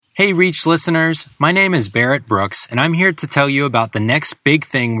Hey Reach listeners, my name is Barrett Brooks, and I'm here to tell you about the next big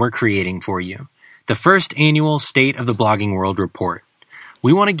thing we're creating for you, the first annual State of the Blogging World Report.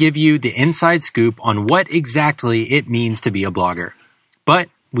 We want to give you the inside scoop on what exactly it means to be a blogger. But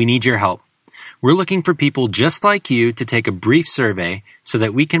we need your help. We're looking for people just like you to take a brief survey so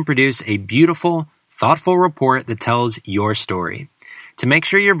that we can produce a beautiful, thoughtful report that tells your story. To make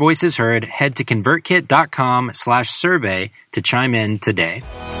sure your voice is heard, head to convertkit.com/survey to chime in today.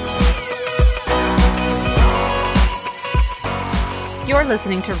 You're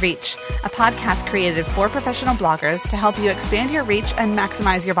listening to Reach, a podcast created for professional bloggers to help you expand your reach and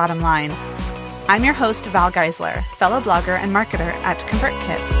maximize your bottom line. I'm your host, Val Geisler, fellow blogger and marketer at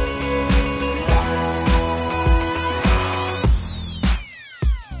ConvertKit.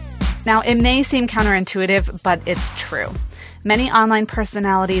 Now, it may seem counterintuitive, but it's true. Many online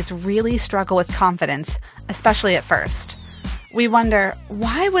personalities really struggle with confidence, especially at first. We wonder,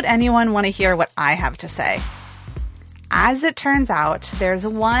 why would anyone want to hear what I have to say? As it turns out, there's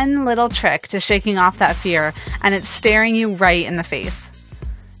one little trick to shaking off that fear, and it's staring you right in the face.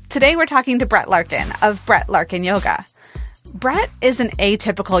 Today we're talking to Brett Larkin of Brett Larkin Yoga. Brett is an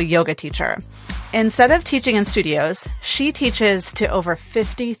atypical yoga teacher. Instead of teaching in studios, she teaches to over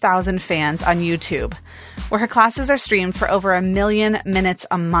 50,000 fans on YouTube, where her classes are streamed for over 1 million minutes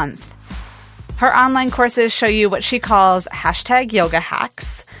a month. Her online courses show you what she calls #yoga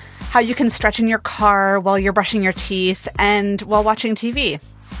hacks, how you can stretch in your car while you're brushing your teeth and while watching TV.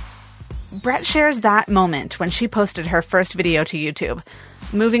 Brett shares that moment when she posted her first video to YouTube,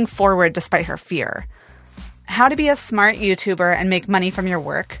 moving forward despite her fear, how to be a smart YouTuber and make money from your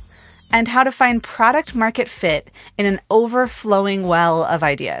work, and how to find product market fit in an overflowing well of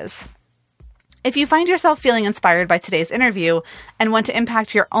ideas. If you find yourself feeling inspired by today's interview and want to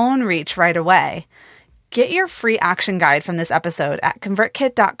impact your own reach right away, get your free action guide from this episode at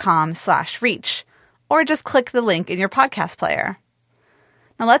convertkit.com/reach, or just click the link in your podcast player.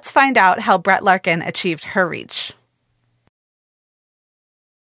 Now let's find out how Brett Larkin achieved her reach.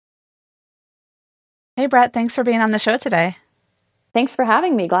 Hey Brett, thanks for being on the show today. Thanks for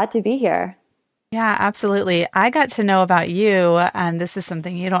having me. Glad to be here. Yeah, absolutely. I got to know about you, and this is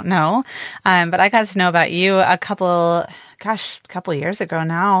something you don't know, but I got to know about you a couple years ago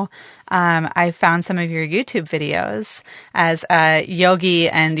now. I found some of your YouTube videos as a yogi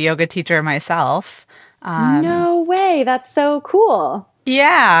and yoga teacher myself. No way. That's so cool.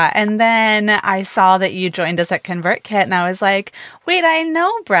 Yeah. And then I saw that you joined us at ConvertKit, and I was like, wait, I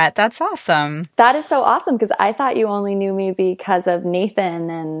know Brett. That's awesome. That is so awesome, because I thought you only knew me because of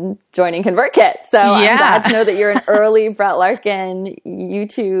Nathan and joining ConvertKit. So yeah. I'm glad to know that you're an early Brett Larkin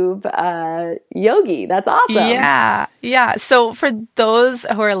YouTube yogi. That's awesome. Yeah. Yeah. So for those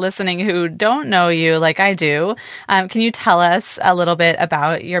who are listening who don't know you like I do, can you tell us a little bit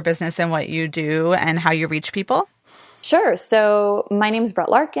about your business and what you do and how you reach people? Sure. So my name is Brett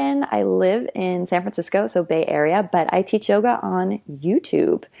Larkin. I live in San Francisco, so Bay Area, but I teach yoga on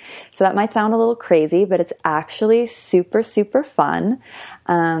YouTube. So that might sound a little crazy, but it's actually super, super fun.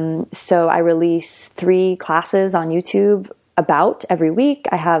 So I release 3 classes on YouTube about every week.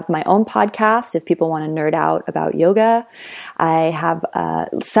 I have my own podcast if people want to nerd out about yoga. I have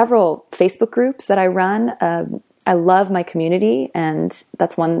several Facebook groups that I run. I love my community, and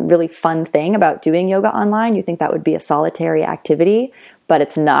that's one really fun thing about doing yoga online. You think that would be a solitary activity, but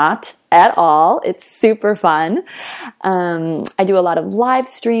it's not at all. It's super fun. I do a lot of live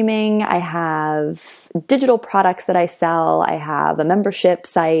streaming. I have digital products that I sell. I have a membership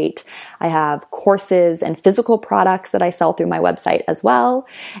site. I have courses and physical products that I sell through my website as well.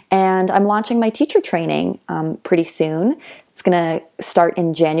 And I'm launching my teacher training pretty soon. It's going to start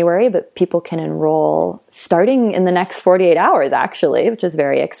in January, but people can enroll starting in the next 48 hours, actually, which is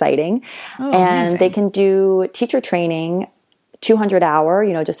very exciting. And amazing. They can do teacher training 200 hour,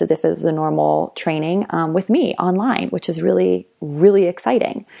 just as if it was a normal training with me online, which is really, really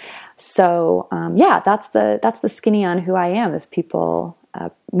exciting. So, that's the skinny on who I am. If people,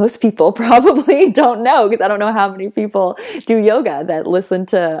 most people probably don't know, because I don't know how many people do yoga that listen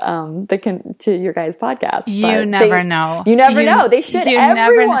to your guys' podcast. You never know. You never know. They should.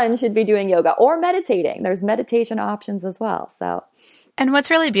 Everyone should be doing yoga or meditating. There's meditation options as well. So. And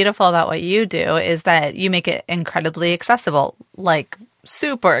what's really beautiful about what you do is that you make it incredibly accessible, like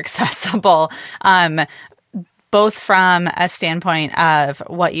super accessible, both from a standpoint of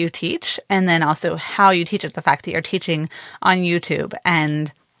what you teach and then also how you teach it, the fact that you're teaching on YouTube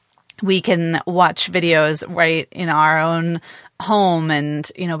and we can watch videos right in our own home,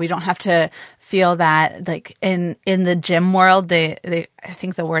 and we don't have to feel that like in the gym world they I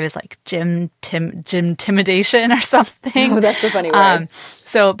think the word is like gym intimidation or something. Oh, that's a funny word.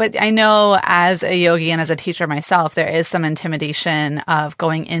 But I know as a yogi and as a teacher myself, there is some intimidation of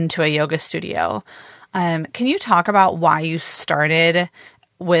going into a yoga studio. Can you talk about why you started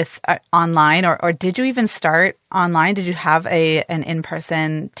with online, or did you even start online? Did you have an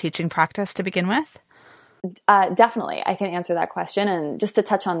in-person teaching practice to begin with? Definitely. I can answer that question. And just to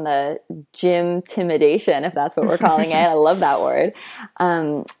touch on the gym intimidation, if that's what we're calling it, I love that word.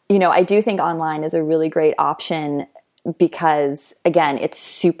 I do think online is a really great option because, again, it's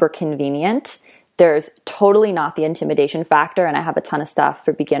super convenient. There's totally not the intimidation factor, and I have a ton of stuff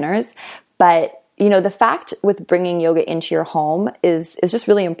for beginners. But the fact with bringing yoga into your home is just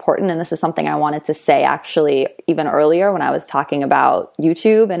really important. And this is something I wanted to say actually even earlier when I was talking about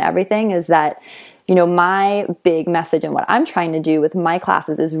YouTube and everything, is that, my big message and what I'm trying to do with my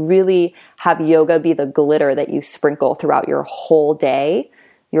classes is really have yoga be the glitter that you sprinkle throughout your whole day,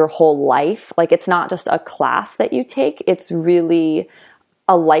 your whole life. Like, it's not just a class that you take, it's really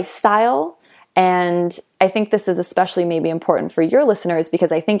a lifestyle. And I think this is especially maybe important for your listeners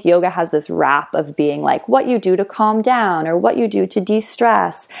because I think yoga has this rap of being like what you do to calm down or what you do to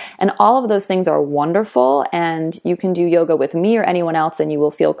de-stress. And all of those things are wonderful. And you can do yoga with me or anyone else and you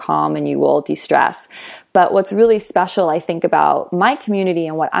will feel calm and you will de-stress. But what's really special, I think, about my community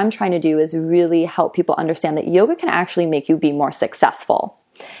and what I'm trying to do is really help people understand that yoga can actually make you be more successful.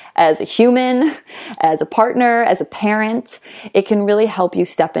 As a human, as a partner, as a parent, it can really help you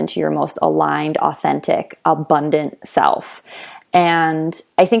step into your most aligned, authentic, abundant self. And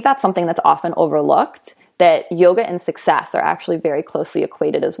I think that's something that's often overlooked, that yoga and success are actually very closely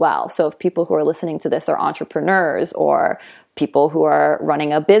equated as well. So if people who are listening to this are entrepreneurs or people who are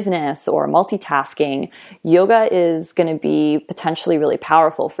running a business or multitasking, yoga is going to be potentially really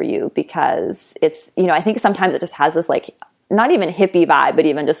powerful for you because it's, I think sometimes it just has this like, not even hippie vibe, but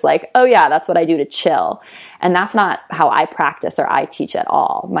even just like, oh yeah, that's what I do to chill. And that's not how I practice or I teach at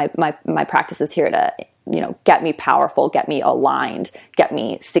all. My practice is here to, get me powerful, get me aligned, get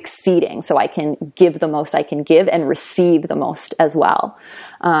me succeeding so I can give the most I can give and receive the most as well.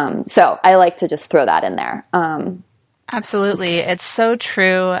 So I like to just throw that in there. Absolutely. It's so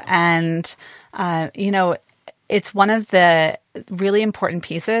true. And, it's one of the really important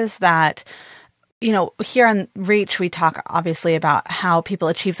pieces that here on Reach, we talk obviously about how people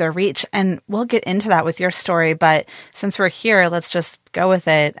achieve their reach, and we'll get into that with your story. But since we're here, let's just go with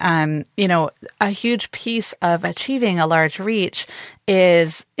it. A huge piece of achieving a large reach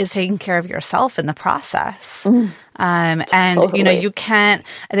is taking care of yourself in the process. And, totally. You can't,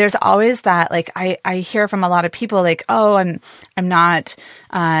 there's always that, like, I hear from a lot of people like, oh, I'm not,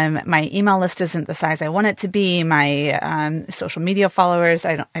 my email list isn't the size I want it to be. My, social media followers,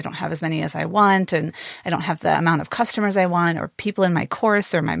 I don't have as many as I want. And I don't have the amount of customers I want or people in my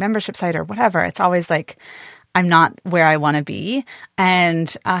course or my membership site or whatever. It's always like, I'm not where I want to be.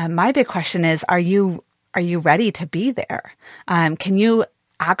 And, my big question is, are you ready to be there? Can you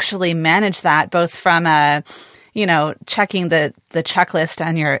actually manage that both from checking the checklist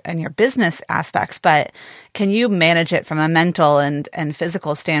on your business aspects, but can you manage it from a mental and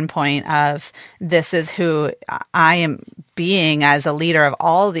physical standpoint of this is who I am being as a leader of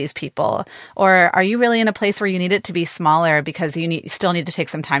all these people? Or are you really in a place where you need it to be smaller because you still need to take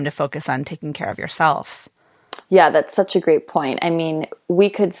some time to focus on taking care of yourself? Yeah, that's such a great point. I mean, we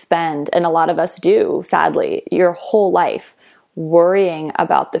could spend, and a lot of us do, sadly, your whole life worrying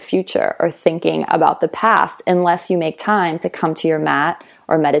about the future or thinking about the past unless you make time to come to your mat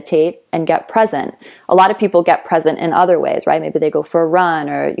or meditate and get present. A lot of people get present in other ways, right? Maybe they go for a run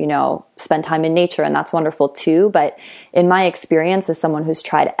or, spend time in nature, and that's wonderful too. But in my experience as someone who's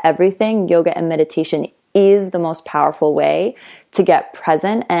tried everything, yoga and meditation is the most powerful way to get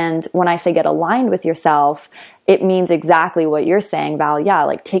present. And when I say get aligned with yourself, it means exactly what you're saying, Val. Yeah,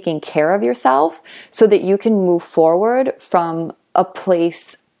 like taking care of yourself so that you can move forward from a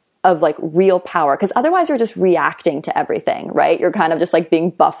place of like real power. Because otherwise you're just reacting to everything, right? You're kind of just like being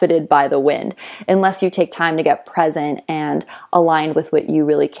buffeted by the wind unless you take time to get present and aligned with what you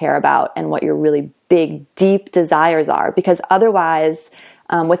really care about and what your really big, deep desires are. Because otherwise,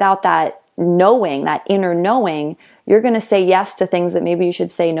 without that knowing, that inner knowing, you're going to say yes to things that maybe you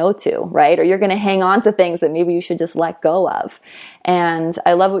should say no to, right? Or you're going to hang on to things that maybe you should just let go of. And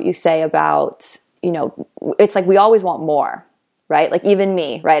I love what you say about, it's like we always want more, right? Like even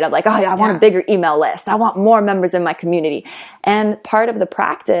me, right? I'm like, oh yeah, I want a bigger email list. I want more members in my community. And part of the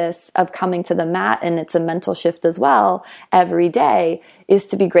practice of coming to the mat, and it's a mental shift as well, every day, is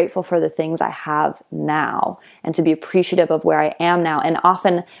to be grateful for the things I have now and to be appreciative of where I am now. And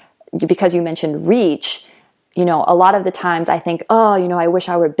often, because you mentioned reach, you know, a lot of the times I think, oh, you know, I wish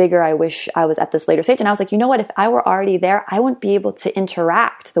I were bigger. I wish I was at this later stage. And I was like, you know what? If I were already there, I wouldn't be able to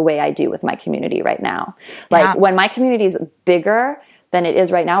interact the way I do with my community right now. Like when my community is bigger than it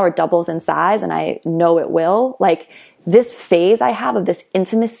is right now, or doubles in size, and I know it will, like this phase I have of this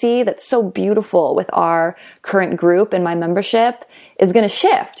intimacy that's so beautiful with our current group and my membership is going to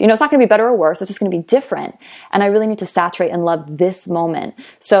shift. You know, it's not going to be better or worse. It's just going to be different. And I really need to saturate and love this moment.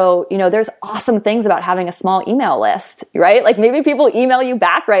 So, you know, there's awesome things about having a small email list, right? Like maybe people email you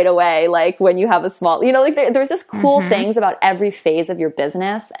back right away. Like when you have a small, you know, like there's just cool things about every phase of your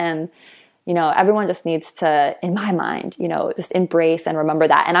business. And, you know, everyone just needs to, in my mind, you know, just embrace and remember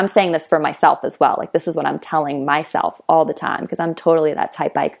that. And I'm saying this for myself as well. Like this is what I'm telling myself all the time, because I'm totally that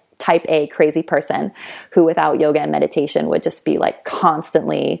type A crazy person who without yoga and meditation would just be like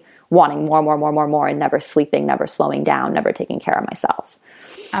constantly wanting more and never sleeping, never slowing down, never taking care of myself.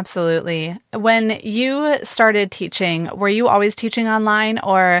 Absolutely. When you started teaching, were you always teaching online,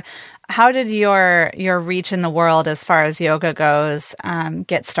 or how did your reach in the world as far as yoga goes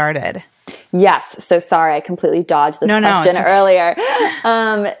get started? Yes. So sorry, I completely dodged this question earlier.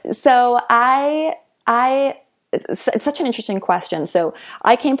 So it's such an interesting question. So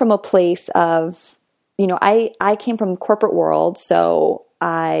I came from a place of, you know, I came from corporate world. So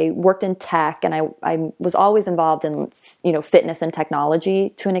I worked in tech, and I was always involved in, you know, fitness and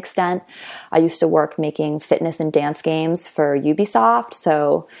technology to an extent. I used to work making fitness and dance games for Ubisoft.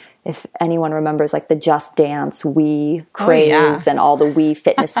 So if anyone remembers like the Just Dance Wii craze and all the Wii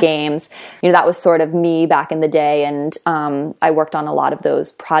fitness games, you know, that was sort of me back in the day. And I worked on a lot of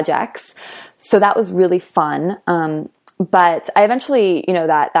those projects. So that was really fun. But I eventually, you know,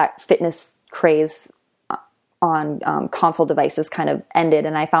 that fitness craze on console devices kind of ended,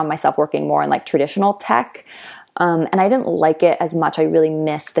 and I found myself working more in like traditional tech. And I didn't like it as much. I really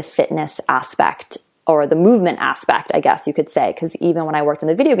missed the fitness aspect, or the movement aspect, I guess you could say. Because even when I worked in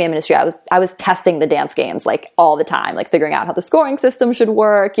the video game industry, I was testing the dance games like all the time, like figuring out how the scoring system should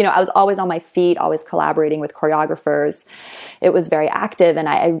work. You know, I was always on my feet, always collaborating with choreographers. It was very active, and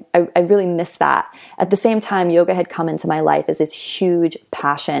I really missed that. At the same time, yoga had come into my life as this huge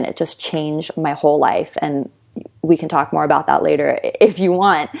passion. It just changed my whole life, and we can talk more about that later if you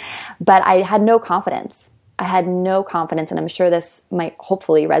want. But I had no confidence. And I'm sure this might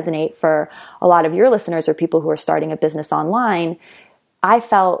hopefully resonate for a lot of your listeners or people who are starting a business online. I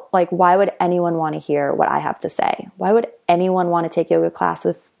felt like, why would anyone want to hear what I have to say? Why would anyone want to take yoga class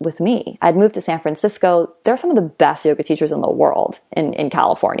with me? I'd moved to San Francisco. There are some of the best yoga teachers in the world in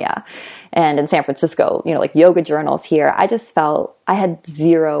California and in San Francisco, you know, like yoga journals here. I just felt I had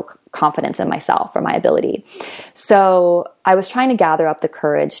zero confidence in myself or my ability. So I was trying to gather up the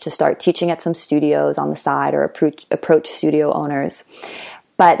courage to start teaching at some studios on the side, or approach studio owners.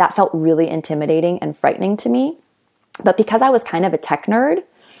 But that felt really intimidating and frightening to me. But because I was kind of a tech nerd,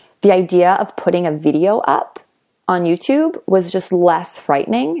 the idea of putting a video up on YouTube was just less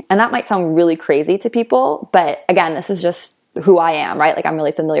frightening. And that might sound really crazy to people, but again, this is just who I am, right? Like I'm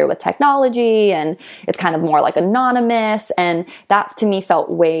really familiar with technology, and it's kind of more like anonymous. And that to me felt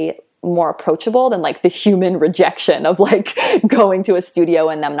way more approachable than like the human rejection of like going to a studio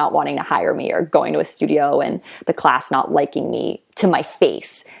and them not wanting to hire me, or going to a studio and the class not liking me to my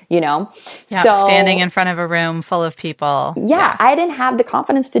face, you know? Yeah, so, standing in front of a room full of people. Yeah, I didn't have the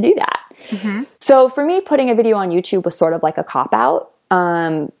confidence to do that. Mm-hmm. So for me, putting a video on YouTube was sort of like a cop-out.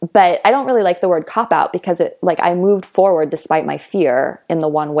 But I don't really like the word cop-out, because I moved forward despite my fear in the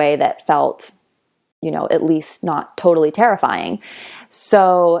one way that felt, you know, at least not totally terrifying.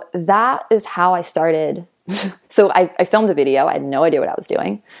 So that is how I started. So I filmed a video. I had no idea what I was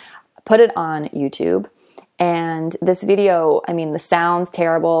doing. Put it on YouTube. And this video, I mean, the sound's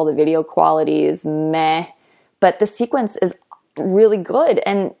terrible. The video quality is meh. But the sequence is really good,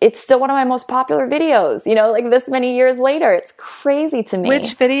 and it's still one of my most popular videos, you know, like this many years later. It's crazy to me.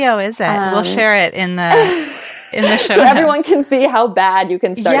 Which video is it? We'll share it in the show so everyone can see how bad you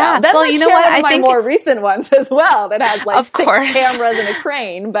can start out. Then you know what? I think more recent ones as well that has like 6 cameras and a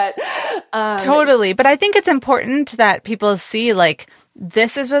crane, but totally. But I think it's important that people see like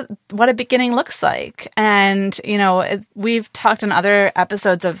this is what a beginning looks like. And, you know, we've talked in other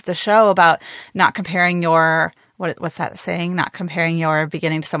episodes of the show about not comparing your what's that saying? Not comparing your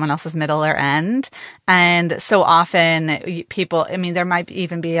beginning to someone else's middle or end. And so often people, I mean, there might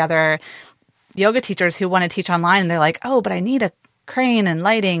even be other yoga teachers who want to teach online, and they're like, oh, but I need a crane and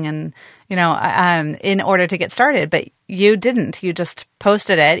lighting and, in order to get started. But you didn't. You just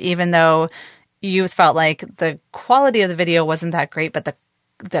posted it, even though you felt like the quality of the video wasn't that great, but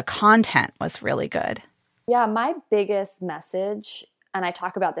the content was really good. Yeah, my biggest message, and I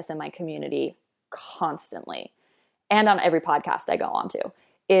talk about this in my community constantly, and on every podcast I go on to,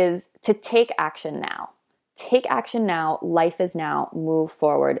 is to take action now. Take action now. Life is now. Move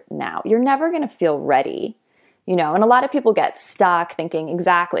forward now. You're never going to feel ready, and a lot of people get stuck thinking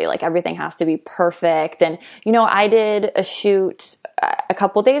exactly like everything has to be perfect. And, I did a shoot a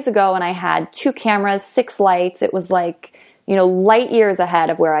couple days ago and I had 2 cameras, 6 lights. It was like, light years ahead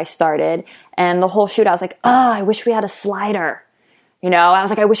of where I started. And the whole shoot, I was like, oh, I wish we had a slider. I was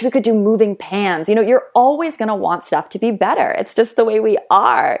like, I wish we could do moving pans. You're always going to want stuff to be better. It's just the way we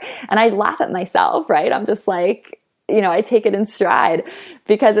are. And I laugh at myself, right? I'm just like, I take it in stride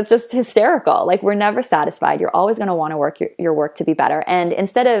because it's just hysterical. Like, we're never satisfied. You're always going to want to work your work to be better. And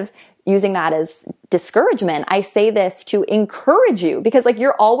instead of using that as discouragement, I say this to encourage you because like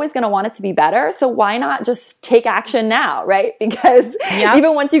you're always going to want it to be better. So why not just take action now, right? Because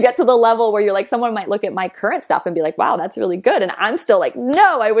even once you get to the level where you're like, someone might look at my current stuff and be like, wow, that's really good. And I'm still like,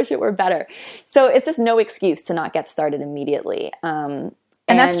 no, I wish it were better. So it's just no excuse to not get started immediately.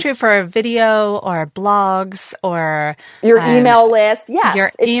 And that's true for video or blogs or your email list. Yes, your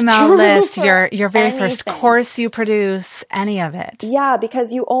email list, your very first course you produce, any of it. Yeah,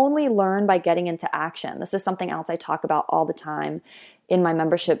 because you only learn by getting into action. This is something else I talk about all the time in my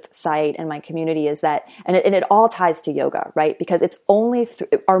membership site and my community is that, and it all ties to yoga, right? Because it's only through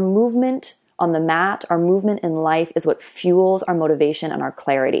our movement on the mat, our movement in life is what fuels our motivation and our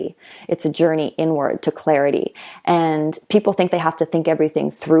clarity. It's a journey inward to clarity. And people think they have to think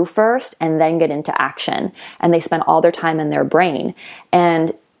everything through first and then get into action. And they spend all their time in their brain.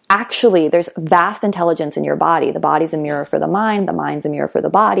 And actually, there's vast intelligence in your body. The body's a mirror for the mind. The mind's a mirror for the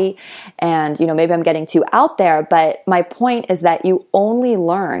body. And, maybe I'm getting too out there, but my point is that you only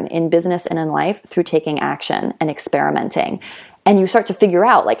learn in business and in life through taking action and experimenting. And you start to figure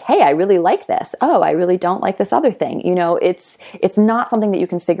out like, hey, I really like this. Oh, I really don't like this other thing. It's not something that you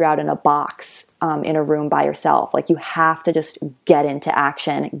can figure out in a box in a room by yourself. Like you have to just get into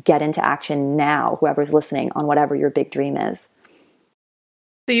action now, whoever's listening on whatever your big dream is.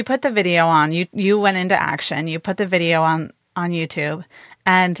 So you put the video on, you went into action, you put the video on YouTube.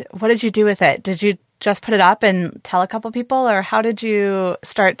 And what did you do with it? Did you just put it up and tell a couple people, or how did you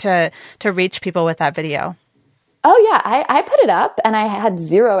start to reach people with that video? Oh yeah, I put it up and I had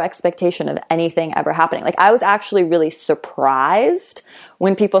zero expectation of anything ever happening. Like I was actually really surprised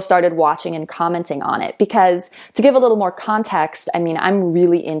when people started watching and commenting on it because to give a little more context, I'm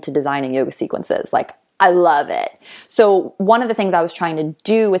really into designing yoga sequences. Like I love it. So one of the things I was trying to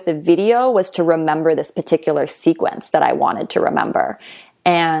do with the video was to remember this particular sequence that I wanted to remember.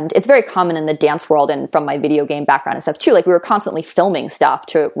 And it's very common in the dance world and from my video game background and stuff too. Like we were constantly filming stuff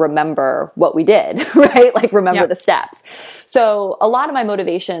to remember what we did, right? Like remember the steps. So a lot of my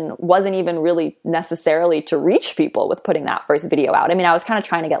motivation wasn't even really necessarily to reach people with putting that first video out. I was kind of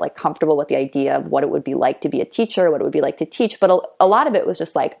trying to get like comfortable with the idea of what it would be like to be a teacher, what it would be like to teach. But a lot of it was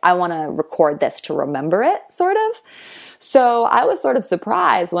just like, I want to record this to remember it sort of. So I was sort of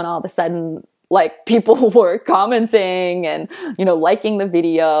surprised when all of a sudden like people were commenting and, liking the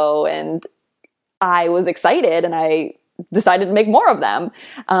video, and I was excited and I decided to make more of them.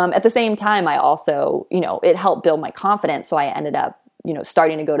 At the same time, I also, it helped build my confidence. So I ended up,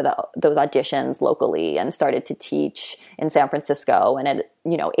 starting to go to those auditions locally and started to teach in San Francisco. And at,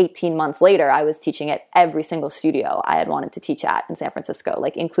 18 months later, I was teaching at every single studio I had wanted to teach at in San Francisco,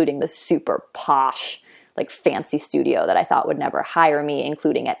 like including the super posh like fancy studio that I thought would never hire me,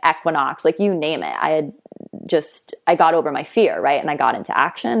 including at Equinox, like you name it. I got over my fear, right? And I got into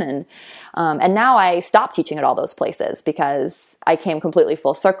action and now I stopped teaching at all those places because I came completely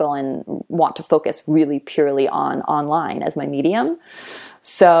full circle and want to focus really purely on online as my medium.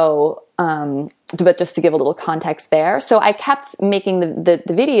 So, but just to give a little context there. So I kept making the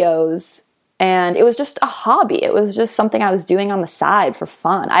videos. And it was just a hobby. It was just something I was doing on the side for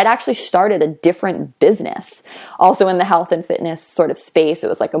fun. I'd actually started a different business, also in the health and fitness sort of space. It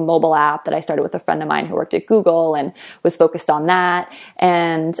was like a mobile app that I started with a friend of mine who worked at Google and was focused on that.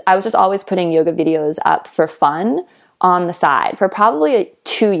 And I was just always putting yoga videos up for fun on the side for probably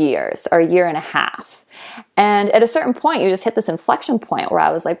 2 years or a year and a half. And at a certain point, you just hit this inflection point where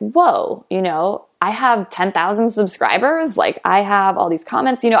I was like, whoa, I have 10,000 subscribers. Like I have all these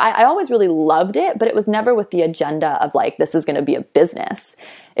comments, I always really loved it, but it was never with the agenda of like, this is going to be a business.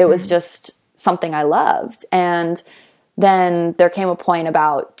 It was just something I loved. And then there came a point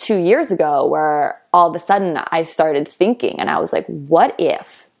about 2 years ago where all of a sudden I started thinking, and I was like, what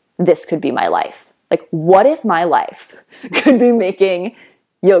if this could be my life? Like, what if my life could be making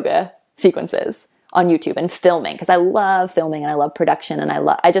yoga sequences on YouTube and filming? Because I love filming and I love production, and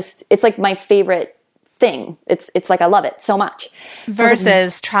it's like my favorite thing. It's like I love it so much.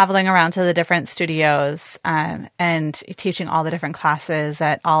 Versus traveling around to the different studios and teaching all the different classes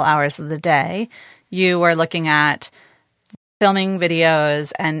at all hours of the day. You were looking at filming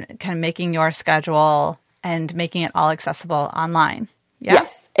videos and kind of making your schedule and making it all accessible online. Yeah?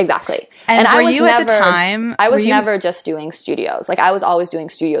 Yes, exactly. And were you at the time? I was never just doing studios. Like, I was always doing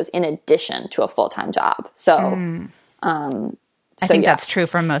studios in addition to a full-time job. So, I think that's true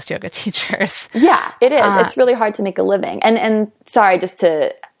for most yoga teachers. Yeah, it is. It's really hard to make a living. And sorry, just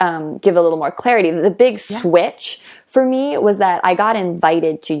to give a little more clarity, the big switch for me was that I got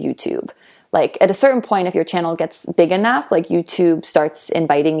invited to YouTube. Like, at a certain point, if your channel gets big enough, like, YouTube starts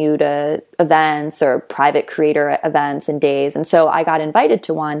inviting you to events or private creator events and days. And so I got invited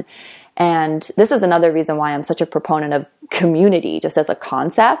to one. And this is another reason why I'm such a proponent of community, just as a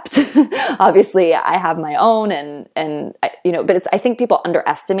concept. Obviously, I have my own, but I think people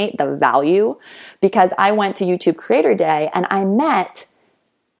underestimate the value, because I went to YouTube Creator Day and I met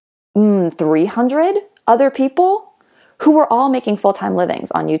 300 other people who were all making full-time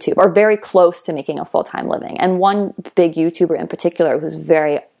livings on YouTube, or very close to making a full-time living. And one big YouTuber in particular who's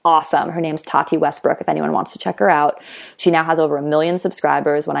very awesome, her name's Tati Westbrook, if anyone wants to check her out. She now has over 1 million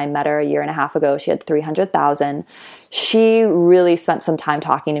subscribers. When I met her a year and a half ago, she had 300,000. She really spent some time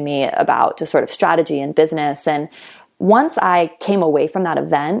talking to me about just sort of strategy and business. And once I came away from that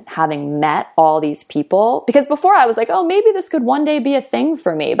event, having met all these people, because before I was like, oh, maybe this could one day be a thing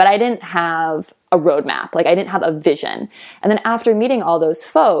for me, but I didn't have a roadmap. Like, I didn't have a vision. And then after meeting all those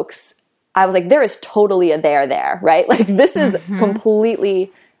folks, I was like, there is totally a there, right? Like, this is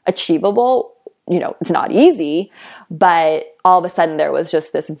completely achievable. You know, it's not easy, but all of a sudden there was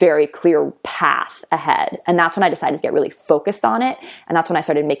just this very clear path ahead. And that's when I decided to get really focused on it. And that's when I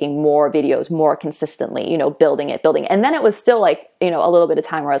started making more videos more consistently, you know, building it. And then it was still like, you know, a little bit of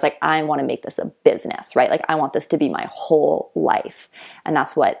time where I was like, I want to make this a business, right? Like, I want this to be my whole life. And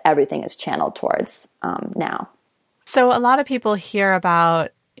that's what everything is channeled towards now. So a lot of people hear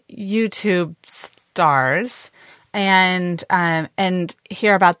about YouTube stars and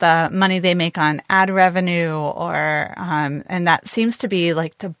hear about the money they make on ad revenue, or and that seems to be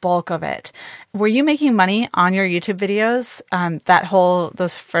like the bulk of it. Were you making money on your YouTube videos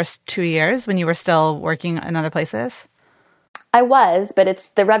those first 2 years when you were still working in other places? I was, but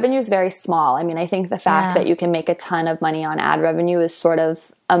the revenue is very small. I mean, I think the fact that you can make a ton of money on ad revenue is sort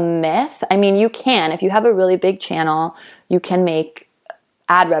of a myth. I mean, you can, if you have a really big channel, you can make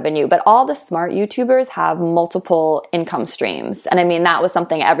ad revenue, but all the smart YouTubers have multiple income streams. And I mean, that was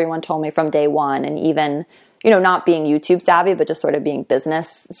something everyone told me from day one. And even, you know, not being YouTube savvy, but just sort of being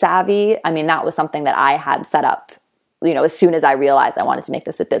business savvy. I mean, that was something that I had set up, you know, as soon as I realized I wanted to make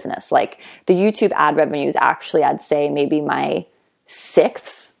this a business. Like, the YouTube ad revenue is actually, I'd say, maybe my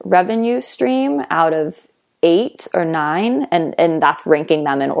 6th revenue stream out of 8 or 9. And that's ranking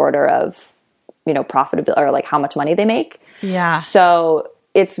them in order of, you know, profitability, or like how much money they make. Yeah. So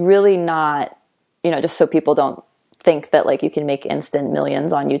it's really not, you know, just so people don't think that like you can make instant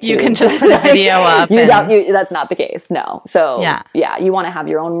millions on YouTube. You can just put a video up. That's not the case. No. So yeah, you want to have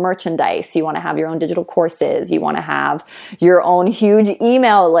your own merchandise. You want to have your own digital courses. You want to have your own huge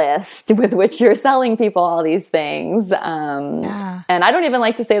email list with which you're selling people all these things. And I don't even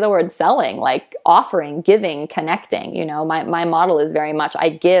like to say the word selling, like offering, giving, connecting. You know, my model is very much, I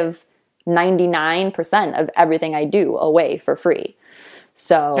give 99% of everything I do away for free.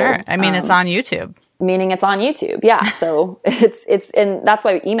 So, sure. I mean, it's on YouTube. Meaning it's on YouTube. Yeah. So and that's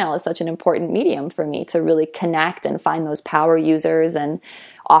why email is such an important medium for me, to really connect and find those power users and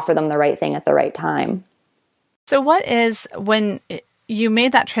offer them the right thing at the right time. So when you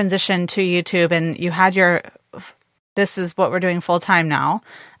made that transition to YouTube and you had this is what we're doing full time now,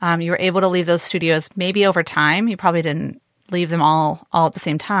 you were able to leave those studios maybe over time. You probably didn't leave them all at the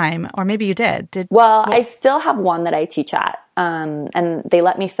same time, or maybe you did. I still have one that I teach at, and they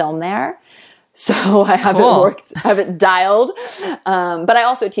let me film there. So I haven't dialed. But I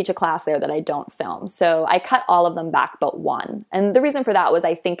also teach a class there that I don't film. So I cut all of them back but one. And the reason for that was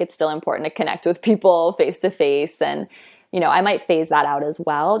I think it's still important to connect with people face to face. And, you know, I might phase that out as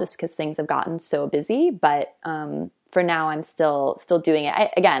well, just because things have gotten so busy. But for now, I'm still doing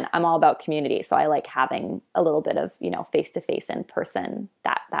it. Again, I'm all about community. So I like having a little bit of, you know, face to face in person,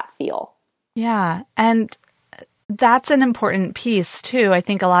 that feel. Yeah. And that's an important piece too. I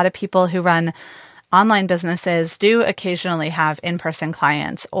think a lot of people who run online businesses do occasionally have in-person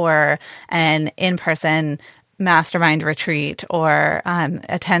clients or an in-person mastermind retreat or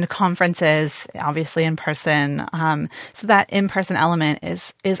attend conferences, obviously in person. So that in-person element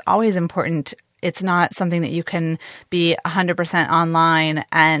is always important. It's not something that you can be 100% online.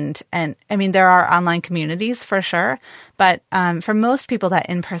 And I mean, there are online communities for sure, but for most people, that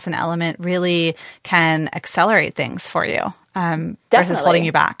in-person element really can accelerate things for you versus holding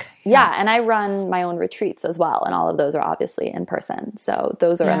you back. Yeah, and I run my own retreats as well, and all of those are obviously in person. So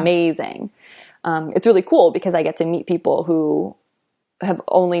those are amazing. It's really cool because I get to meet people who have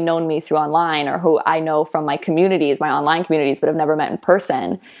only known me through online or who I know from my communities, my online communities, but have never met in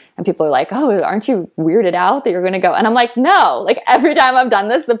person. And people are like, oh, aren't you weirded out that you're going to go? And I'm like, no, like every time I've done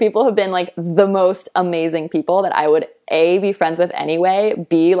this, the people have been like the most amazing people that I would A, be friends with anyway,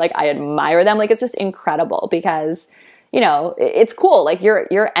 B, like I admire them. Like it's just incredible because, you know, it's cool. Like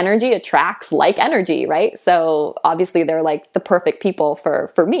your energy attracts like energy, right? So obviously they're like the perfect people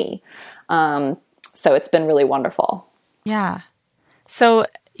for me. So it's been really wonderful. Yeah. So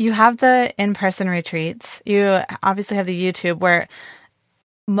you have the in-person retreats. You obviously have the YouTube where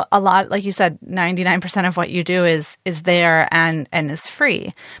a lot, like you said, 99% of what you do is there and is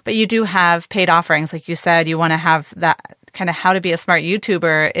free. But you do have paid offerings. Like you said, you want to have that kind of how to be a smart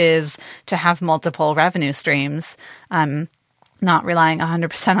YouTuber is to have multiple revenue streams, not relying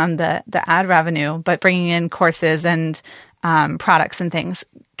 100% on the ad revenue, but bringing in courses and products and things.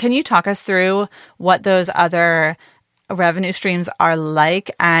 Can you talk us through what those other revenue streams are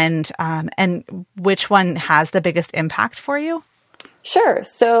like and which one has the biggest impact for you? Sure.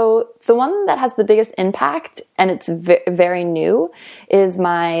 So the one that has the biggest impact, and it's very new, is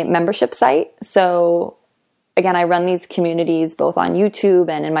my membership site. So again, I run these communities both on YouTube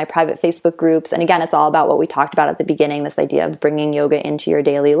and in my private Facebook groups. And again, it's all about what we talked about at the beginning, this idea of bringing yoga into your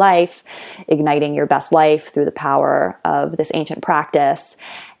daily life, igniting your best life through the power of this ancient practice.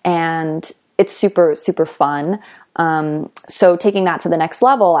 And it's super, super fun. So taking that to the next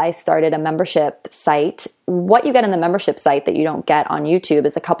level, I started a membership site. What you get in the membership site that you don't get on YouTube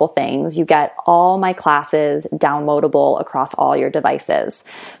is a couple things. You get all my classes downloadable across all your devices.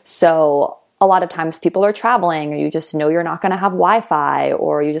 So a lot of times people are traveling or you just know you're not going to have Wi-Fi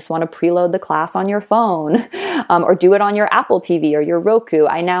or you just want to preload the class on your phone or do it on your Apple TV or your Roku.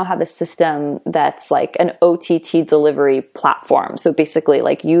 I now have a system that's like an OTT delivery platform. So basically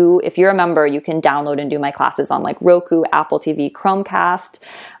like if you're a member, you can download and do my classes on like Roku, Apple TV, Chromecast,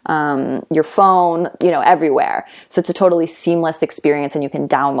 your phone, everywhere. So it's a totally seamless experience and you can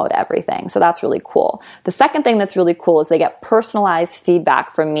download everything. So that's really cool. The second thing that's really cool is they get personalized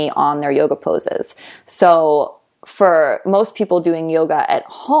feedback from me on their yoga poses. So for most people doing yoga at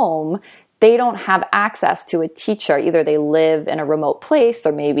home, they don't have access to a teacher. Either they live in a remote place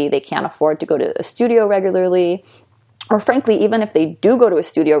or maybe they can't afford to go to a studio regularly. Or frankly, even if they do go to a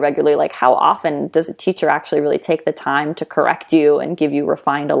studio regularly, like how often does a teacher actually really take the time to correct you and give you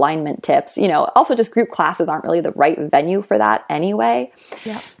refined alignment tips? Also just group classes aren't really the right venue for that anyway.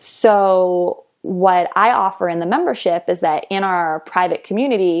 Yeah. So what I offer in the membership is that in our private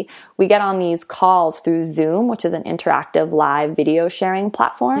community, we get on these calls through Zoom, which is an interactive live video sharing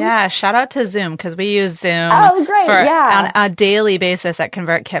platform. Yeah, shout out to Zoom because we use Zoom on a daily basis at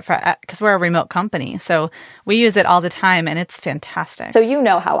ConvertKit because we're a remote company. So we use it all the time and it's fantastic. So you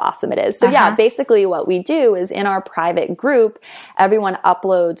know how awesome it is. So yeah, basically what we do is in our private group, everyone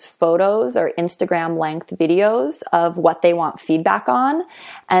uploads photos or Instagram length videos of what they want feedback on.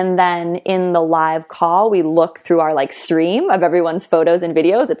 And then in the live call, we look through our stream of everyone's photos and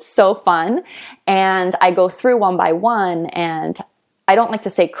videos. It's so fun. And I go through one by one and I don't like to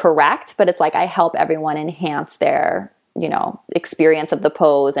say correct, but it's like I help everyone enhance their, experience of the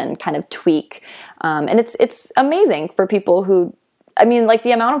pose and kind of tweak. And it's amazing for people who,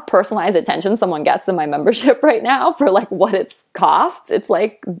 the amount of personalized attention someone gets in my membership right now for what it costs, it's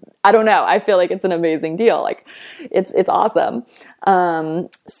I don't know. I feel like it's an amazing deal. It's awesome.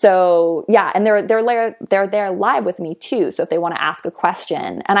 So yeah, and they're there live with me too. So if they want to ask a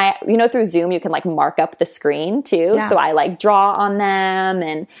question and through Zoom, you can mark up the screen too. Yeah. So I draw on them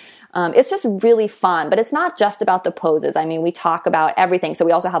and it's just really fun, but it's not just about the poses. We talk about everything. So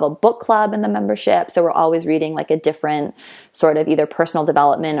we also have a book club in the membership. So we're always reading a different sort of either personal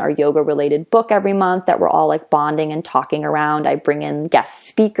development or yoga related book every month that we're all bonding and talking around. I bring in guest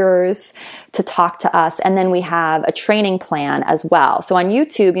speakers to talk to us. And then we have a training plan as well. So on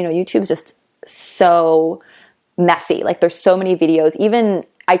YouTube, YouTube's just so messy. There's so many videos. Even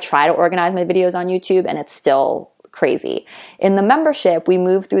I try to organize my videos on YouTube and it's still crazy. In the membership, we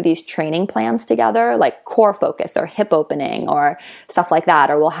move through these training plans together, like core focus or hip opening or stuff like that,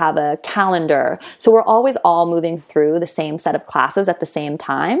 or we'll have a calendar. So we're always all moving through the same set of classes at the same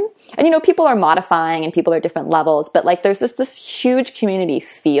time. And, people are modifying and people are different levels, but like there's this huge community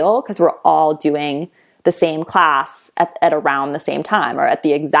feel because we're all doing the same class at around the same time or at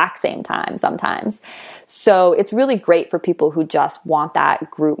the exact same time sometimes. So it's really great for people who just want that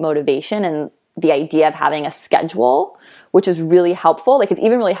group motivation and the idea of having a schedule, which is really helpful. Like it's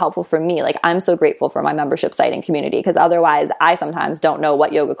even really helpful for me. Like I'm so grateful for my membership site and community because otherwise I sometimes don't know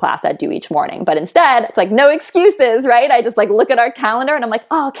what yoga class I'd do each morning. But instead it's like no excuses, right? I just like look at our calendar and I'm like,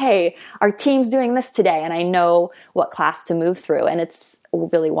 oh, okay, our team's doing this today. And I know what class to move through. And it's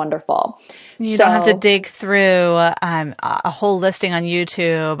really wonderful. You don't have to dig through a whole listing on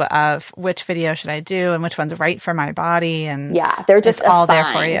YouTube of which video should I do and which one's right for my body. And yeah, they're just all there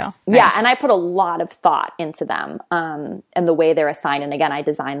for you. Nice. Yeah, and I put a lot of thought into them and the way they're assigned. And again, I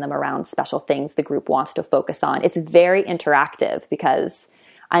design them around special things the group wants to focus on. It's very interactive because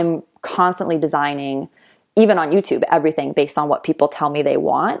I'm constantly designing, even on YouTube, everything based on what people tell me they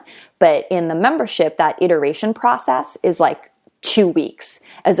want. But in the membership, that iteration process is like 2 weeks,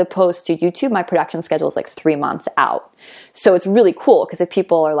 as opposed to YouTube, my production schedule is like 3 months out. So it's really cool because if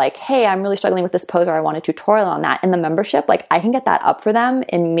people are like, hey, I'm really struggling with this pose or I want a tutorial on that in the membership, like I can get that up for them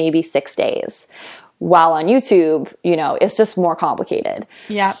in maybe 6 days. While on YouTube, it's just more complicated.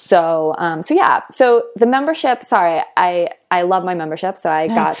 Yeah. So the membership, sorry, I love my membership. So I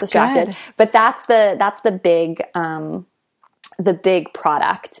got distracted, good. But that's the big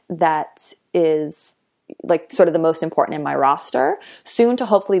product that is like sort of the most important in my roster, soon to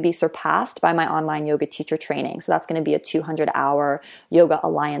hopefully be surpassed by my online yoga teacher training. So that's going to be a 200-hour Yoga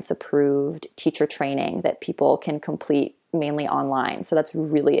Alliance approved teacher training that people can complete mainly online. So that's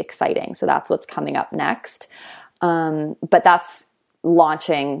really exciting. So that's what's coming up next. But that's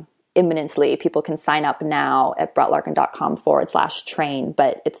launching imminently. People can sign up now at brettlarkin.com/train,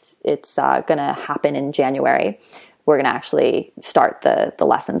 but it's going to happen in January. We're going to actually start the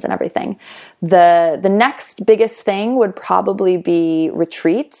lessons and everything. The next biggest thing would probably be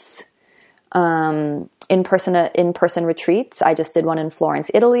retreats, in-person retreats. I just did one in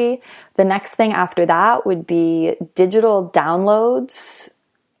Florence, Italy. The next thing after that would be digital downloads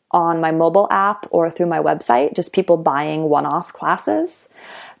on my mobile app or through my website, just people buying one-off classes,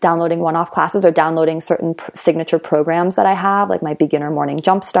 downloading one-off classes or downloading certain signature programs that I have, like my beginner morning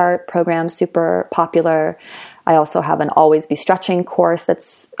jumpstart program, super popular. I also have an Always Be Stretching course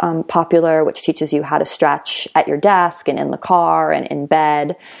that's popular, which teaches you how to stretch at your desk and in the car and in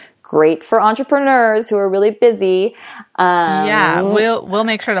bed. Great for entrepreneurs who are really busy. We'll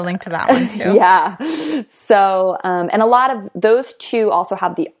make sure to link to that one too. Yeah. So, and a lot of those two also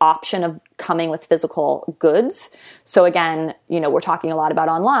have the option of coming with physical goods. So again, we're talking a lot about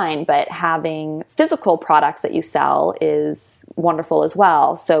online, but having physical products that you sell is wonderful as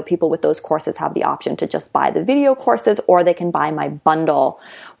well. So people with those courses have the option to just buy the video courses, or they can buy my bundle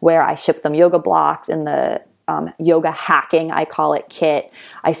where I ship them yoga blocks in the yoga hacking, I call it, kit.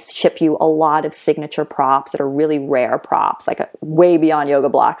 I ship you a lot of signature props that are really rare props, like way beyond yoga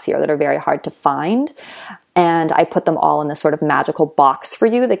blocks here, that are very hard to find. And I put them all in this sort of magical box for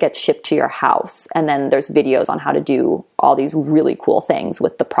you that gets shipped to your house. And then there's videos on how to do all these really cool things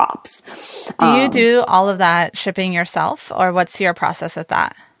with the props. Do you do all of that shipping yourself, or what's your process with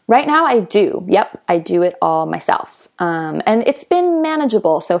that? Right now I do. Yep. I do it all myself. And it's been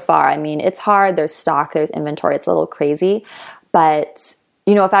manageable so far. I mean, it's hard. There's stock, there's inventory. It's a little crazy. But,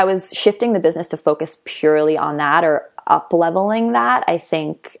 if I was shifting the business to focus purely on that or up-leveling that, I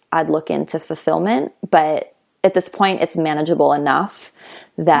think I'd look into fulfillment. But at this point, it's manageable enough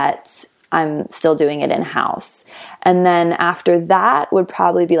that I'm still doing it in-house. And then after that would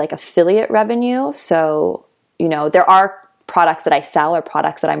probably be like affiliate revenue. So, there are products that I sell or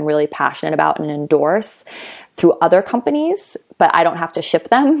products that I'm really passionate about and endorse through other companies, but I don't have to ship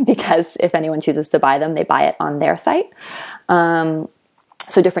them because if anyone chooses to buy them, they buy it on their site.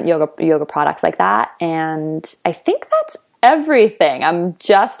 So different yoga products like that. And I think that's everything. I'm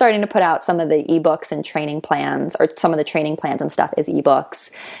just starting to put out some of the ebooks and training plans, or some of the training plans and stuff is ebooks,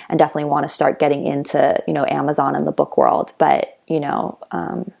 and definitely want to start getting into, Amazon and the book world. But,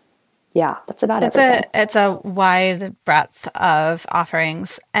 yeah, that's about it. It's a wide breadth of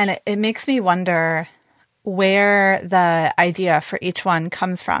offerings, and it makes me wonder where the idea for each one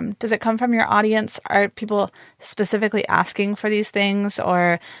comes from. Does it come from your audience? Are people specifically asking for these things,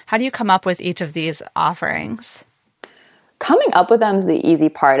 or how do you come up with each of these offerings? Coming up with them is the easy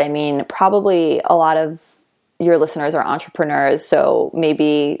part. I mean, probably a lot of your listeners are entrepreneurs, so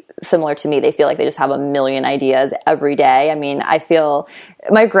maybe similar to me, they feel like they just have a million ideas every day. I mean, I feel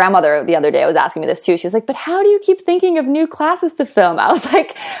my grandmother the other day was asking me this too. She was like, but how do you keep thinking of new classes to film? I was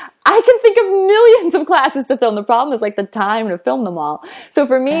like, I can think of millions of classes to film. The problem is like the time to film them all. So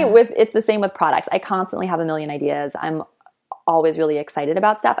for me, it's the same with products. I constantly have a million ideas. I'm always really excited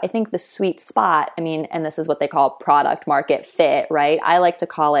about stuff. I think the sweet spot, I mean, and this is what they call product market fit, right? I like to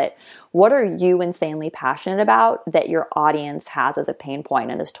call it, what are you insanely passionate about that your audience has as a pain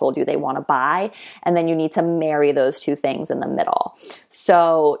point and has told you they want to buy? And then you need to marry those two things in the middle.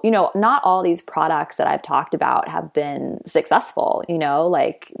 So, not all these products that I've talked about have been successful,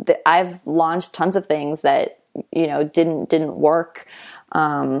 like I've launched tons of things that, didn't work,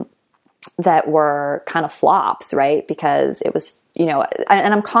 that were kind of flops, right? Because it was,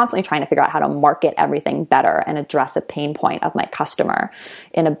 and I'm constantly trying to figure out how to market everything better and address a pain point of my customer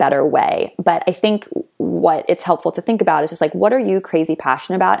in a better way. But I think what it's helpful to think about is just like, what are you crazy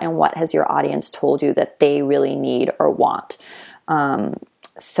passionate about, and what has your audience told you that they really need or want?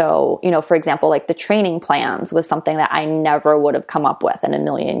 So, for example, like the training plans was something that I never would have come up with in a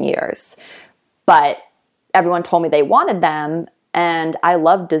million years, but everyone told me they wanted them. And I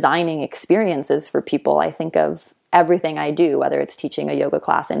love designing experiences for people. I think of everything I do, whether it's teaching a yoga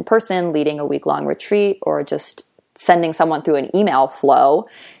class in person, leading a week-long retreat, or just sending someone through an email flow,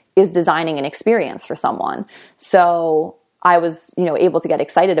 is designing an experience for someone. So I was, able to get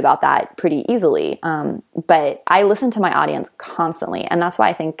excited about that pretty easily. But I listen to my audience constantly. And that's why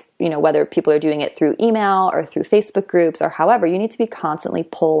I think, whether people are doing it through email or through Facebook groups or however, you need to be constantly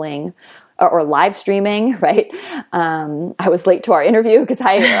polling or live streaming, right? I was late to our interview because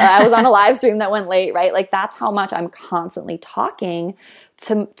I was on a live stream that went late, right? Like that's how much I'm constantly talking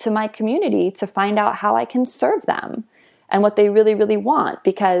to my community to find out how I can serve them and what they really, really want.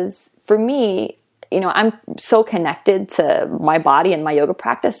 Because for me, I'm so connected to my body and my yoga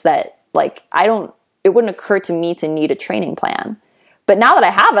practice that like it wouldn't occur to me to need a training plan. But now that I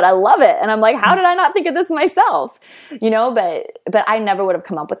have it, I love it. And I'm like, how did I not think of this myself? But I never would have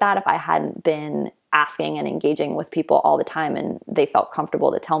come up with that if I hadn't been asking and engaging with people all the time and they felt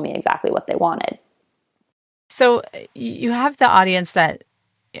comfortable to tell me exactly what they wanted. So you have the audience that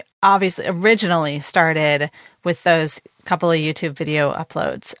obviously originally started with those couple of YouTube video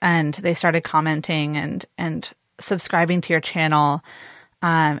uploads, and they started commenting and subscribing to your channel.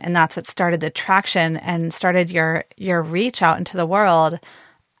 And that's what started the traction and started your reach out into the world.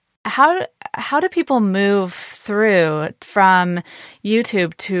 How do people move through from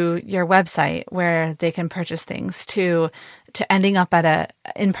YouTube to your website where they can purchase things to ending up at a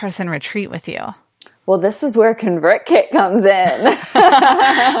in-person retreat with you? Well, this is where ConvertKit comes in.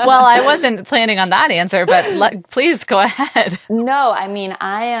 Well, I wasn't planning on that answer, but please go ahead. No, I mean,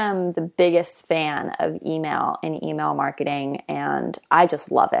 I am the biggest fan of email and email marketing, and I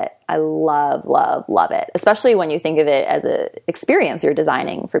just love it. I love, love, love it, especially when you think of it as an experience you're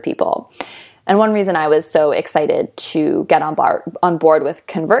designing for people. And one reason I was so excited to get on board with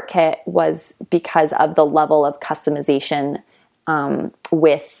ConvertKit was because of the level of customization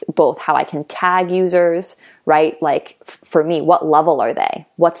with both how I can tag users, right? Like for me, what level are they?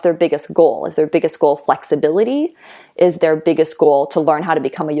 What's their biggest goal? Is their biggest goal flexibility? Is their biggest goal to learn how to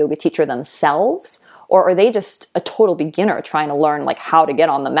become a yoga teacher themselves? Or are they just a total beginner trying to learn like how to get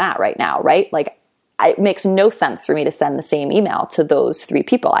on the mat right now, right? Like it makes no sense for me to send the same email to those three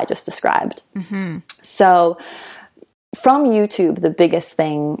people I just described. Mm-hmm. So from YouTube, the biggest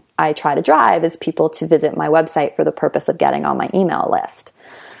thing I try to drive is people to visit my website for the purpose of getting on my email list.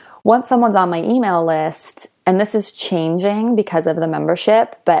 Once someone's on my email list, and this is changing because of the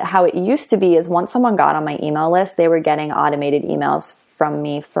membership, but how it used to be is once someone got on my email list, they were getting automated emails from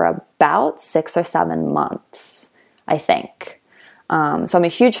me for about 6 or 7 months, I think. So I'm a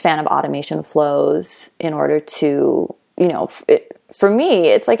huge fan of automation flows in order to, for me,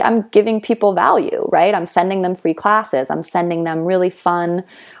 it's like I'm giving people value, right? I'm sending them free classes. I'm sending them really fun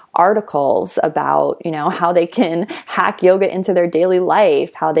articles about, how they can hack yoga into their daily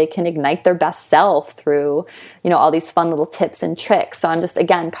life, how they can ignite their best self through, all these fun little tips and tricks. So I'm just,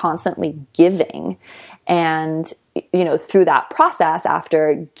 again, constantly giving. And, through that process,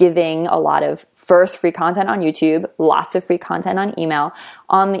 after giving a lot of first free content on YouTube, lots of free content on email.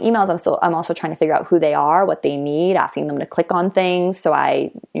 On the emails, I'm also trying to figure out who they are, what they need, asking them to click on things so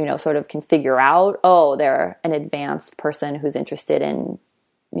I, sort of can figure out, oh, they're an advanced person who's interested in,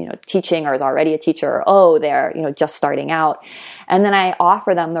 teaching or is already a teacher. Oh, they're, just starting out. And then I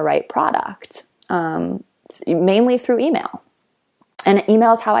offer them the right product, mainly through email. And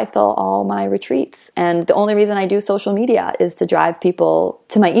email is how I fill all my retreats. And the only reason I do social media is to drive people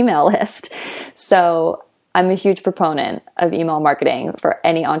to my email list. So I'm a huge proponent of email marketing for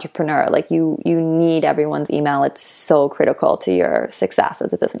any entrepreneur. Like you need everyone's email. It's so critical to your success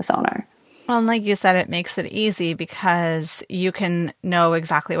as a business owner. Well, and like you said, it makes it easy because you can know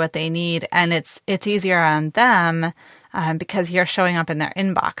exactly what they need, and it's easier on them because you're showing up in their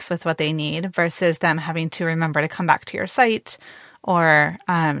inbox with what they need versus them having to remember to come back to your site or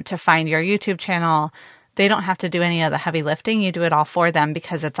to find your YouTube channel. They don't have to do any of the heavy lifting. You do it all for them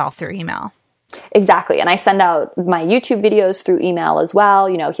because it's all through email. Exactly. And I send out my YouTube videos through email as well.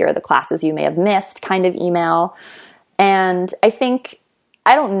 Here are the classes you may have missed kind of email. And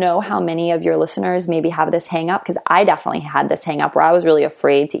I don't know how many of your listeners maybe have this hang up, because I definitely had this hang up where I was really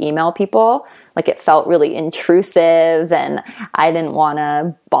afraid to email people. Like it felt really intrusive and I didn't want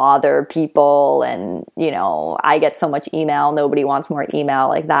to bother people. And, I get so much email. Nobody wants more email,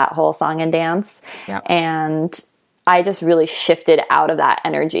 like that whole song and dance. Yep. And I just really shifted out of that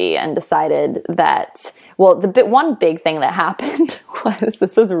energy and decided that, well, one big thing that happened was,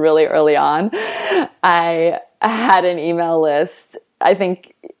 this was really early on. I had an email list.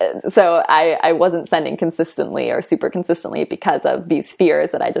 I wasn't sending consistently or super consistently because of these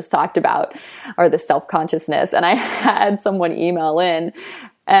fears that I just talked about, or the self-consciousness. And I had someone email in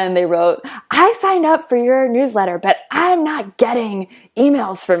and they wrote, I signed up for your newsletter, but I'm not getting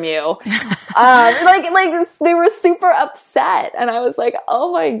emails from you. Like they were super upset. And I was like,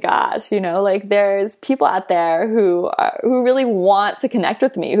 oh my gosh, there's people out there who really want to connect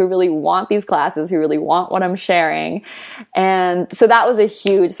with me, who really want these classes, who really want what I'm sharing. And so that was a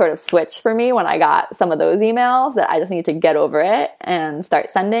huge sort of switch for me when I got some of those emails, that I just need to get over it and start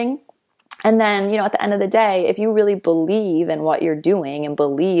sending. And then, at the end of the day, if you really believe in what you're doing and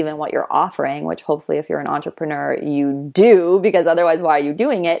believe in what you're offering, which hopefully if you're an entrepreneur, you do, because otherwise, why are you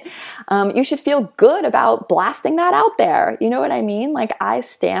doing it? You should feel good about blasting that out there. You know what I mean? Like, I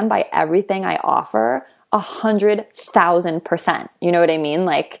stand by everything I offer 100,000%. You know what I mean?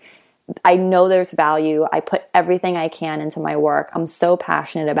 Like, I know there's value. I put everything I can into my work. I'm so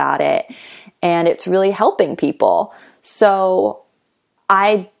passionate about it, and it's really helping people. So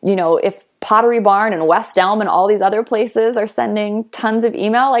if Pottery Barn and West Elm and all these other places are sending tons of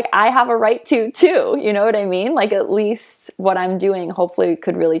email, like, I have a right to too. You know what I mean? Like, at least what I'm doing hopefully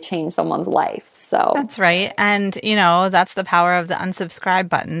could really change someone's life. So that's right. And, that's the power of the unsubscribe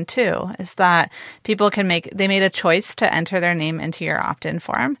button too, is that people they made a choice to enter their name into your opt-in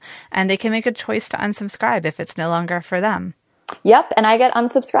form, and they can make a choice to unsubscribe if it's no longer for them. Yep. And I get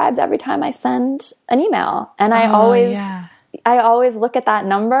unsubscribes every time I send an email. And I always look at that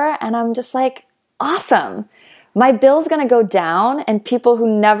number and I'm just like, awesome. My bill's going to go down, and people who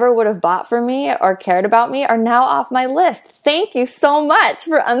never would have bought from me or cared about me are now off my list. Thank you so much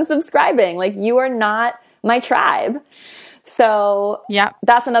for unsubscribing. Like, you are not my tribe. So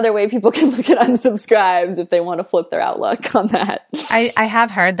that's another way people can look at unsubscribes if they want to flip their outlook on that. I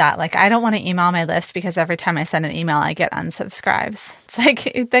have heard that. Like, I don't want to email my list because every time I send an email, I get unsubscribes. It's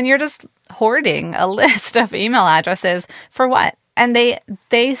like, then you're just hoarding a list of email addresses for what? And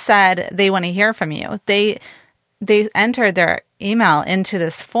they said they want to hear from you. They entered their email into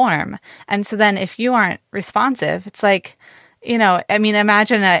this form. And so then if you aren't responsive, it's like,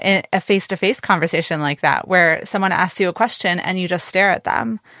 imagine a face-to-face conversation like that, where someone asks you a question and you just stare at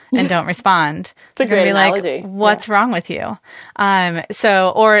them and don't respond. It's a great analogy. Like, what's wrong with you?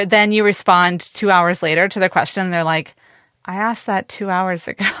 Or then you respond 2 hours later to the question and they're like, I asked that 2 hours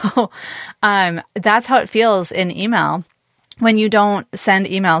ago. That's how it feels in email when you don't send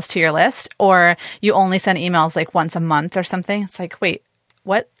emails to your list, or you only send emails like once a month or something. It's like, wait,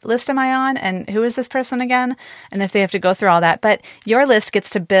 what list am I on? And who is this person again? And if they have to go through all that. But your list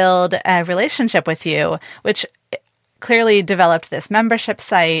gets to build a relationship with you, which clearly developed this membership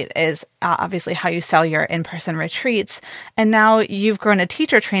site, is obviously how you sell your in-person retreats. And now you've grown a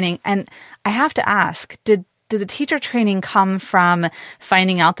teacher training. And I have to ask, did the teacher training come from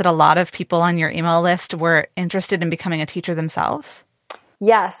finding out that a lot of people on your email list were interested in becoming a teacher themselves?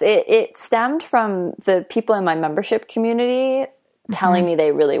 Yes, it stemmed from the people in my membership community telling me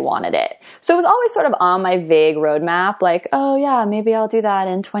they really wanted it. So it was always sort of on my vague roadmap, like, oh yeah, maybe I'll do that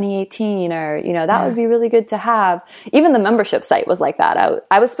in 2018, or, that would be really good to have. Even the membership site was like that.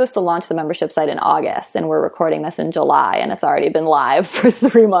 I was supposed to launch the membership site in August, and we're recording this in July, and it's already been live for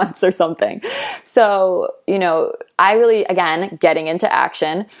 3 months or something. So, I really, again, getting into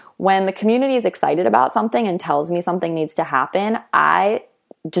action. When the community is excited about something and tells me something needs to happen, I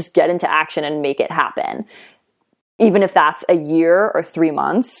just get into action and make it happen. Even if that's a year or 3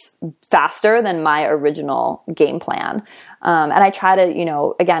 months faster than my original game plan. And I try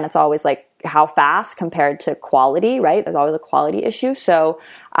to, again, it's always like how fast compared to quality, right? There's always a quality issue. So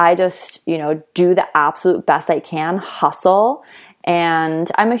I just, do the absolute best I can, hustle.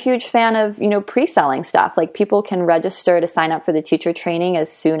 And I'm a huge fan of, pre-selling stuff. Like people can register to sign up for the teacher training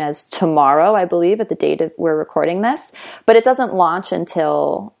as soon as tomorrow, I believe, at the date we're recording this. But it doesn't launch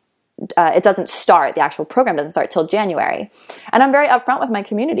until the actual program doesn't start till January. And I'm very upfront with my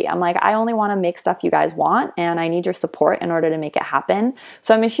community. I'm like, I only want to make stuff you guys want, and I need your support in order to make it happen.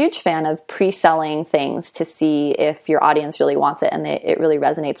 So I'm a huge fan of pre-selling things to see if your audience really wants it and it really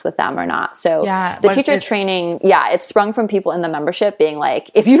resonates with them or not. So the teacher training, it sprung from people in the membership being like,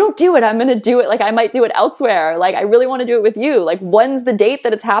 if you don't do it, I'm going to do it. Like I might do it elsewhere. Like I really want to do it with you. Like when's the date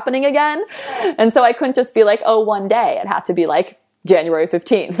that it's happening again? And so I couldn't just be like, oh, one day. It had to be like January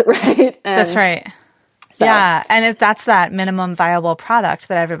 15th, right? That's right. So. Yeah. And if that's that minimum viable product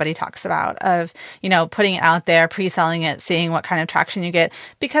that everybody talks about of, putting it out there, pre-selling it, seeing what kind of traction you get,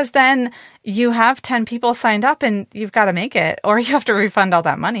 because then you have 10 people signed up and you've got to make it, or you have to refund all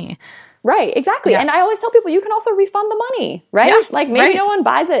that money. Right, exactly. Yeah. And I always tell people you can also refund the money, right? Yeah, like maybe no one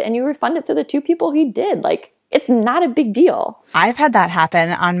buys it and you refund it to the 2 people he did. Like it's not a big deal. I've had that happen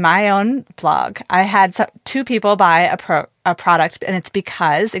on my own blog. I had 2 people buy a product, and it's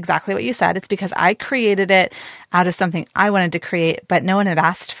because, exactly what you said, it's because I created it out of something I wanted to create, but no one had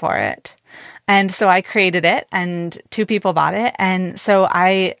asked for it. And so I created it, and 2 people bought it. And so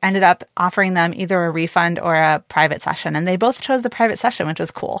I ended up offering them either a refund or a private session. And they both chose the private session, which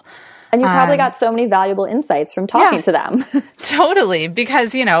was cool. And you probably got so many valuable insights from talking to them. Totally.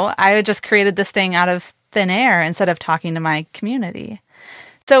 Because, I had just created this thing out of thin air instead of talking to my community.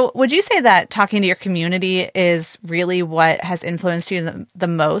 So would you say that talking to your community is really what has influenced you the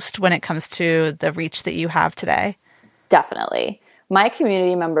most when it comes to the reach that you have today? Definitely. My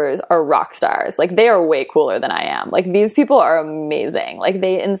community members are rock stars. Like they are way cooler than I am. Like these people are amazing. Like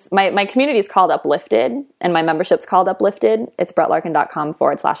my community is called Uplifted and my membership's called Uplifted. It's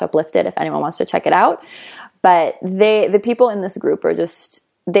brettlarkin.com/uplifted if anyone wants to check it out. But the people in this group are just,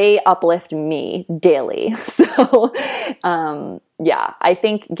 they uplift me daily. So, I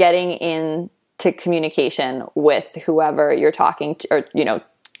think getting into communication with whoever you're talking to, or,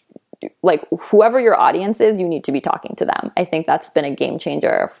 like whoever your audience is, you need to be talking to them. I think that's been a game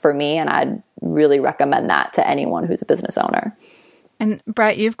changer for me. And I'd really recommend that to anyone who's a business owner. And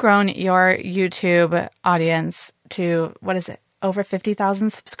Brett, you've grown your YouTube audience to, what is it? Over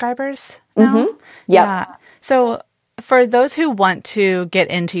 50,000 subscribers now? Mm-hmm. Yep. Yeah. So for those who want to get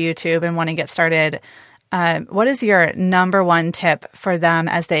into YouTube and want to get started, what is your number one tip for them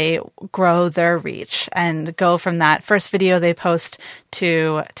as they grow their reach and go from that first video they post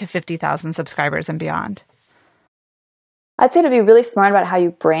to 50,000 subscribers and beyond? I'd say to be really smart about how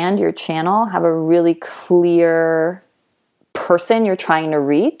you brand your channel, have a really clear person you're trying to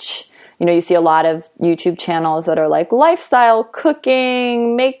reach. You see a lot of YouTube channels that are like lifestyle,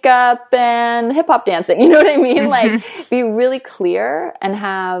 cooking, makeup, and hip hop dancing. You know what I mean? Like be really clear and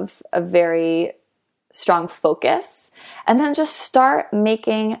have a very strong focus, and then just start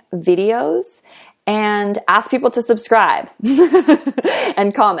making videos and ask people to subscribe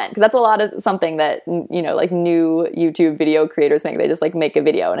and comment, because that's a lot of something that like new YouTube video creators make. They just like make a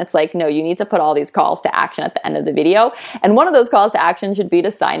video and it's like, no, you need to put all these calls to action at the end of the video, and one of those calls to action should be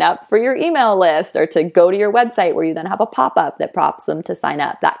to sign up for your email list or to go to your website where you then have a pop-up that prompts them to sign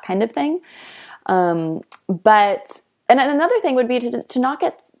up, that kind of thing. But another thing would be to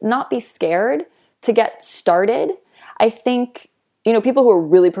not be scared to get started. I think, people who are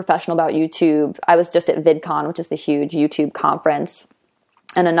really professional about YouTube, I was just at VidCon, which is the huge YouTube conference,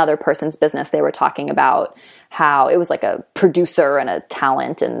 and another person's business, they were talking about how it was like a producer and a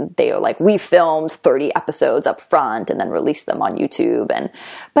talent, and they were like, we filmed 30 episodes up front and then released them on YouTube.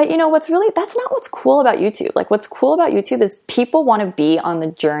 But that's not what's cool about YouTube. Like what's cool about YouTube is people want to be on the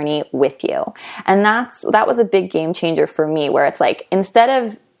journey with you. And that was a big game changer for me, where it's like, instead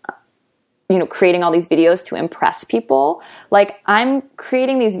of creating all these videos to impress people, like I'm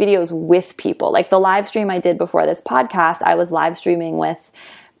creating these videos with people. Like the live stream I did before this podcast, I was live streaming with,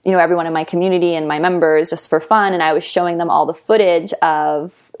 everyone in my community and my members just for fun. And I was showing them all the footage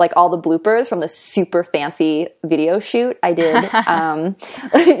of like all the bloopers from the super fancy video shoot I did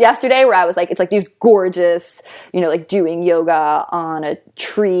yesterday, where I was like, it's like these gorgeous, like doing yoga on a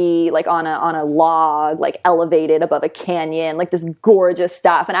tree, like on a log, like elevated above a canyon, like this gorgeous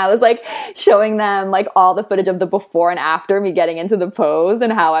stuff. And I was like showing them like all the footage of the before and after me getting into the pose,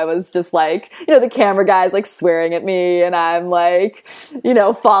 and how I was just like, the camera guy's like swearing at me and I'm like,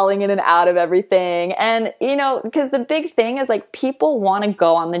 falling in and out of everything. And, because the big thing is like people want to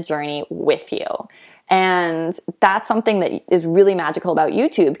go on the journey with you. And that's something that is really magical about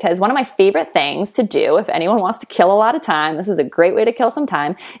YouTube, because one of my favorite things to do, if anyone wants to kill a lot of time, this is a great way to kill some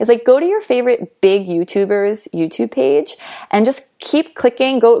time, is like go to your favorite big YouTuber's YouTube page and just keep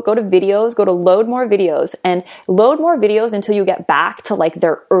clicking, go to videos, go to load more videos, and load more videos until you get back to like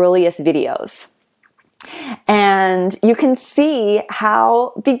their earliest videos. And you can see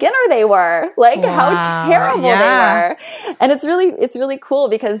how beginner they were, like how terrible they were. And it's really cool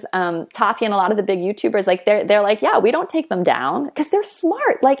because Tati and a lot of the big YouTubers, like they're like, yeah, we don't take them down because they're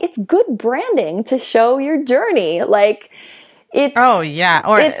smart. Like it's good branding to show your journey. Like it's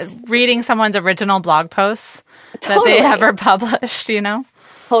or reading someone's original blog posts that they ever published, you know?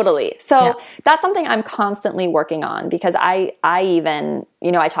 Totally. So that's something I'm constantly working on, because I even,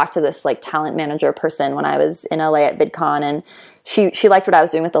 I talked to this like talent manager person when I was in LA at VidCon, and she liked what I was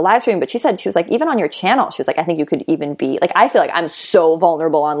doing with the live stream, but she was like, even on your channel, she was like, I think you could even be like, I feel like I'm so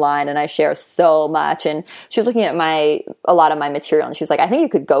vulnerable online and I share so much. And she was looking at a lot of my material, and she was like, I think you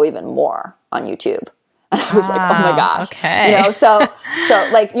could go even more on YouTube. And I was like, oh my gosh. Okay. So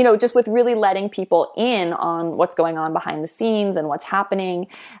like, just with really letting people in on what's going on behind the scenes and what's happening.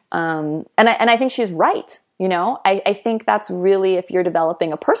 And I think she's right. I think that's really, if you're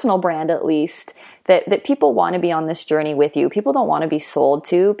developing a personal brand, at least, that people want to be on this journey with you. People don't want to be sold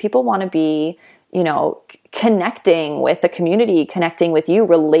to. People want to be, connecting with the community, connecting with you,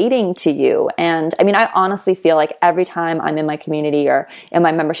 relating to you. And I mean, I honestly feel like every time I'm in my community or in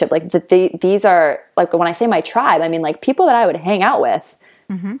my membership, like these are like, when I say my tribe, I mean like people that I would hang out with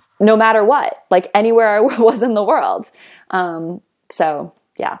no matter what, like anywhere I was in the world. So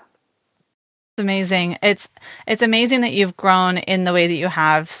yeah. It's amazing. It's amazing that you've grown in the way that you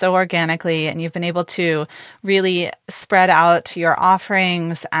have, so organically, and you've been able to really spread out your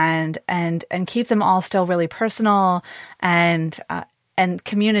offerings and keep them all still really personal and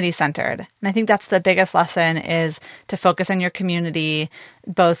community centered. And I think that's the biggest lesson, is to focus on your community,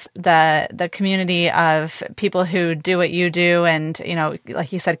 both the community of people who do what you do and,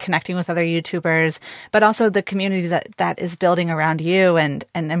 like you said, connecting with other YouTubers, but also the community that is building around you and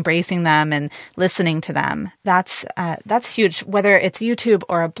embracing them and listening to them. That's huge, whether it's YouTube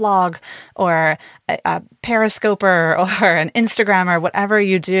or a blog or a Periscoper or an Instagram or whatever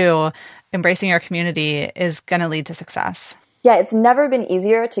you do, embracing your community is going to lead to success. Yeah, it's never been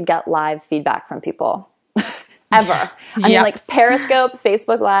easier to get live feedback from people, ever. I mean, like Periscope,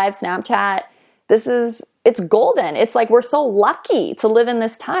 Facebook Live, Snapchat, it's golden. It's like we're so lucky to live in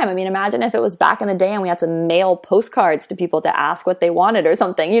this time. I mean, imagine if it was back in the day and we had to mail postcards to people to ask what they wanted or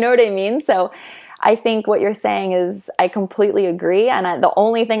something. You know what I mean? So I think what you're saying is, I completely agree. And the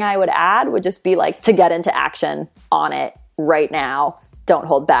only thing I would add would just be like to get into action on it right now. Don't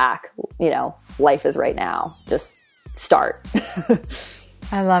hold back. Life is right now. Just start.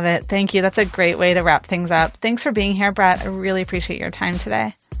 I love it. Thank you. That's a great way to wrap things up. Thanks for being here, Brett. I really appreciate your time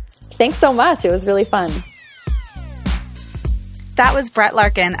today. Thanks so much. It was really fun. That was Brett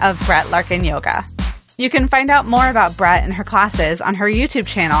Larkin of Brett Larkin Yoga. You can find out more about Brett and her classes on her YouTube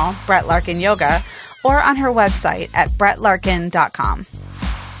channel, Brett Larkin Yoga, or on her website at brettlarkin.com.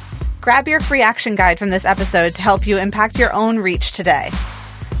 Grab your free action guide from this episode to help you impact your own reach today.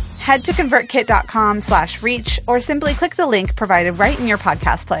 Head to convertkit.com/reach or simply click the link provided right in your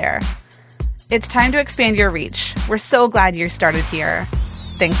podcast player. It's time to expand your reach. We're so glad you started here.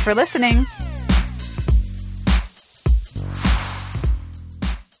 Thanks for listening.